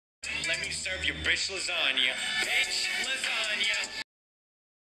let me serve you bitch lasagna. Bitch lasagna.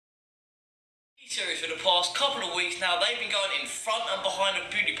 Series for the past couple of weeks now, they've been going in front and behind of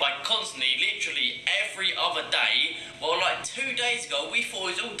PewDiePie constantly, literally every other day. Well, like 2 days ago, we thought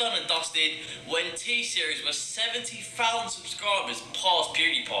it was all done and dusted when T-Series was 70,000 subscribers past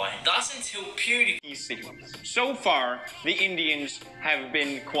PewDiePie. That's until PewDiePie. So far, the Indians have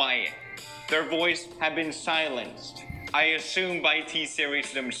been quiet. Their voice have been silenced, I assume by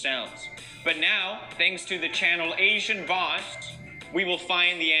T-Series themselves. But now, thanks to the channel Asian Boss, we will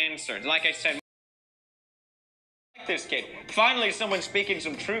find the answers. Like I said, this kid. Finally, someone speaking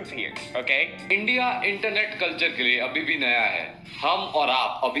some truth here, okay? India internet culture के लिए अभी भी नया है. हम और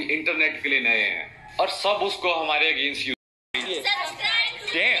आप अभी इंटरनेट के लिए नए हैं और सब उसको हमारे against use.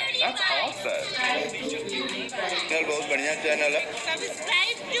 Damn, that's awesome. Channel बहुत बढ़िया चैनल है.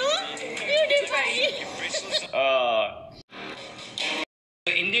 Subscribe to pewdiepie.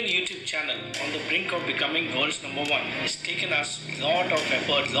 The Indian YouTube channel, on the brink of becoming world's #1, has taken us lot of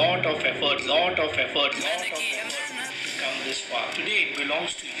effort to come this far. Today it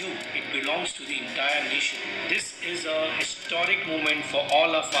belongs to you, it belongs to the entire nation. This is a historic moment for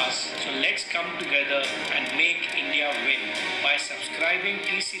all of us. So let's come together and make India win by subscribing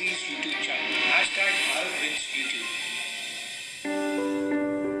T-Series YouTube channel. #BharatWins YouTube.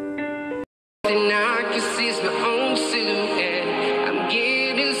 Now I can see it's my own silhouette. I'm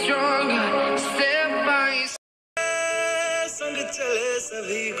getting stronger, step by step. संग चले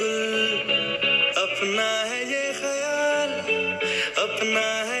सभी गुल, अपना है ये ख्याल, अपना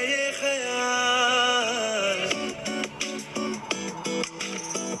है ये ख्याल.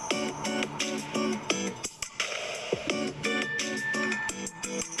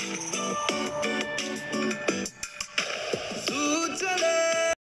 तू चले.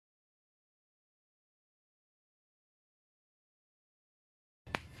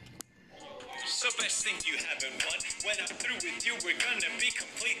 So best thing you haven't won. When I'm through with you, we're gonna be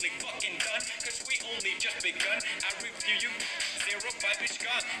completely fucking done. Cause we only just begun. I review you, 0 vibe is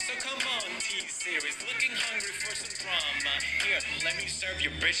gone. So come on, T-Series, looking hungry for some drama. Here, let me serve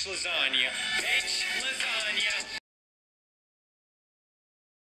you bitch lasagna. Bitch